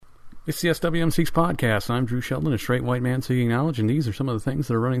It's the SWM6 podcast. I'm Drew Sheldon, a straight white man seeking knowledge, and these are some of the things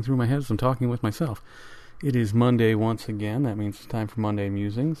that are running through my head as I'm talking with myself. It is Monday once again. That means it's time for Monday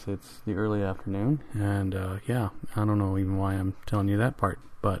musings. It's the early afternoon, and I don't know even why I'm telling you that part,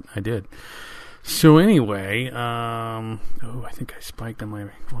 but I did. So anyway, I think I spiked on my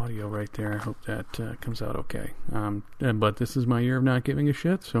audio right there. I hope that comes out okay. But this is my year of not giving a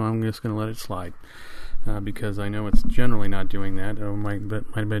shit, so I'm just going to let it slide. Because I know it's generally not doing that. That might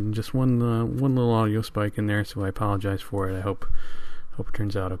have been just one little audio spike in there, so I apologize for it. I hope it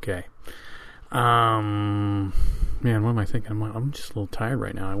turns out okay. Man, what am I thinking? I'm just a little tired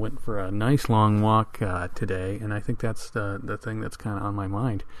right now. I went for a nice long walk today, and I think that's the thing that's kind of on my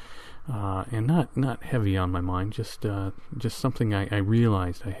mind, and not heavy on my mind. Just something I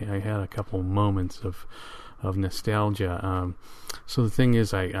realized. I had a couple moments of nostalgia. So the thing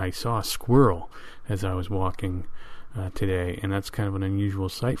is, I saw a squirrel as I was walking today, and that's kind of an unusual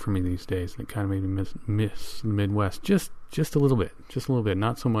sight for me these days, and it kind of made me miss the Midwest just a little bit.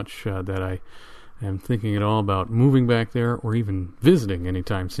 Not so much that I am thinking at all about moving back there or even visiting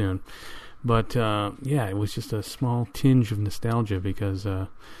anytime soon. But it was just a small tinge of nostalgia because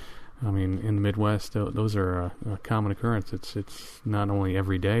in the Midwest, those are a common occurrence. It's not only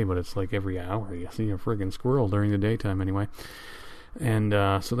every day, but it's like every hour. You see a friggin' squirrel during the daytime anyway. And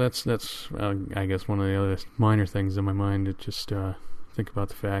so that's I guess one of the other minor things in my mind to just think about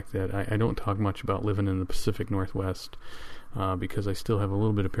the fact that I don't talk much about living in the Pacific Northwest because I still have a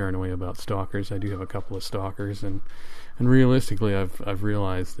little bit of paranoia about stalkers. I do have a couple of stalkers, and realistically, I've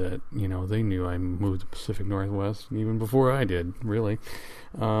realized that they knew I moved to the Pacific Northwest even before I did, really.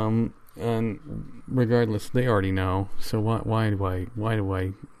 And regardless, they already know. So why do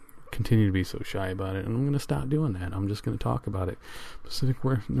I continue to be so shy about it? And I'm going to stop doing that. I'm just going to talk about it. Pacific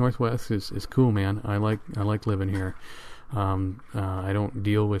Northwest is cool, man. I like living here. I don't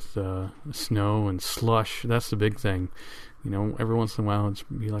deal with snow and slush. That's the big thing. Every once in a while it's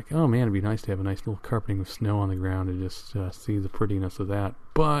be like, oh man, it'd be nice to have a nice little carpeting of snow on the ground and just see the prettiness of that.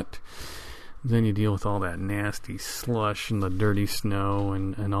 But then you deal with all that nasty slush and the dirty snow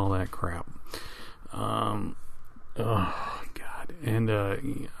and all that crap. Oh God. And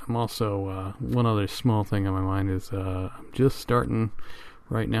I'm also one other small thing on my mind is I'm just starting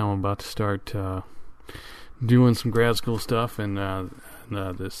right now. I'm about to start doing some grad school stuff, and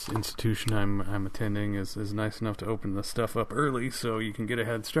this institution I'm attending is nice enough to open the stuff up early so you can get a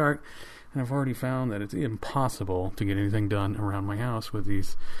head start. And I've already found that it's impossible to get anything done around my house with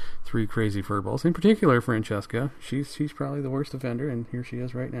these three crazy furballs. In particular, Francesca. She's probably the worst offender, and here she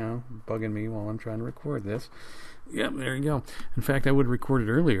is right now, bugging me while I'm trying to record this. Yep, there you go. In fact, I would have recorded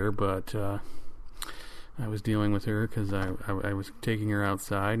earlier, but I was dealing with her because I was taking her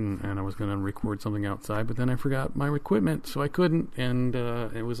outside, and I was going to record something outside, but then I forgot my equipment, so I couldn't. And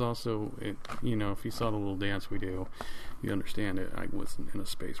it was also, if you saw the little dance we do, you understand it. I wasn't in a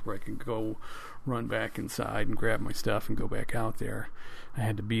space where I could go run back inside and grab my stuff and go back out there. I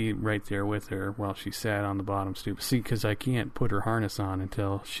had to be right there with her while she sat on the bottom stoop. See, because I can't put her harness on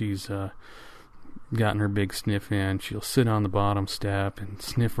until she's gotten her big sniff in. She'll sit on the bottom step and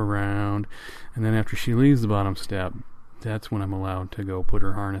sniff around, and then after she leaves the bottom step, that's when I'm allowed to go put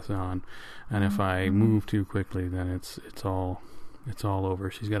her harness on. And if I move too quickly, then it's all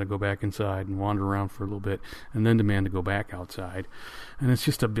over. She's got to go back inside and wander around for a little bit and then demand to go back outside. And it's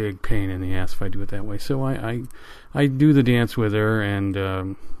just a big pain in the ass if I do it that way. So I do the dance with her,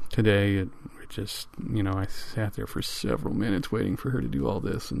 and today it just, I sat there for several minutes waiting for her to do all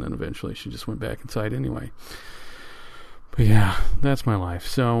this, and then eventually she just went back inside anyway. But yeah, that's my life.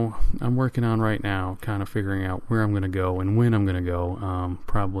 So I'm working on right now kind of figuring out where I'm going to go and when I'm going to go.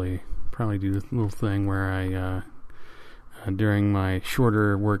 Probably do this little thing where I during my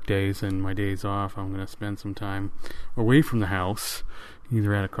shorter work days and my days off, I'm going to spend some time away from the house,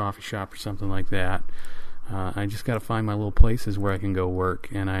 either at a coffee shop or something like that. I just got to find my little places where I can go work,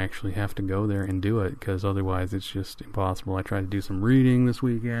 and I actually have to go there and do it, because otherwise it's just impossible. I tried to do some reading this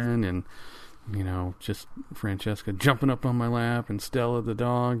weekend, and just Francesca jumping up on my lap, and Stella the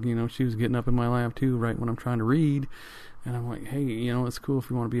dog, she was getting up in my lap too right when I'm trying to read. And I'm like, hey, it's cool if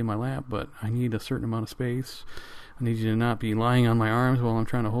you want to be in my lap, but I need a certain amount of space. I need you to not be lying on my arms while I'm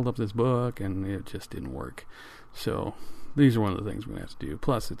trying to hold up this book, and it just didn't work. So these are one of the things we're going to have to do.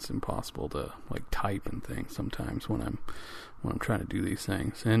 Plus, it's impossible to type and things sometimes when I'm trying to do these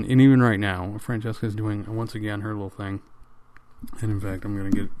things. And even right now, Francesca's doing once again her little thing. And in fact, I'm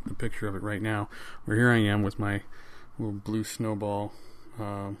going to get a picture of it right now. Where here I am with my little blue snowball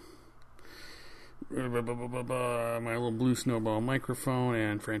my little blue snowball microphone,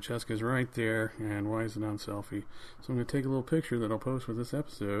 and Francesca's right there. And why is it on selfie? So I'm going to take a little picture that I'll post for this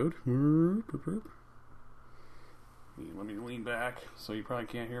episode. Let me lean back so you probably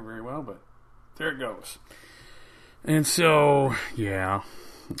can't hear very well, but there it goes. And so, yeah.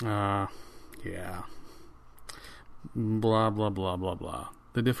 Blah, blah, blah, blah, blah.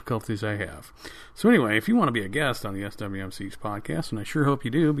 The difficulties I have. So anyway, if you want to be a guest on the SWMC's podcast, and I sure hope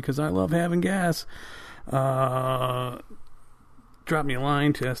you do, because I love having guests, drop me a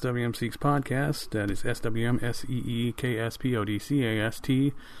line to SWMC's podcast. That is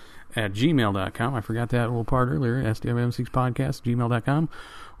SWMSEEKSPODCAST at gmail.com. I forgot that little part earlier. SWMC's podcast, gmail.com.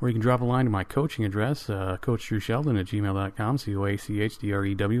 Or you can drop a line to my coaching address, Coach Drew Sheldon at gmail.com,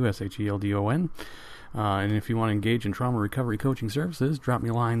 CoachDrewSheldon. And if you want to engage in trauma recovery coaching services, drop me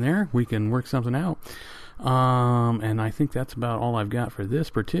a line there. We can work something out. And I think that's about all I've got for this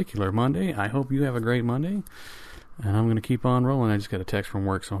particular Monday. I hope you have a great Monday. And I'm going to keep on rolling. I just got a text from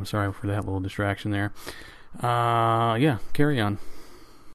work, so I'm sorry for that little distraction there. Carry on.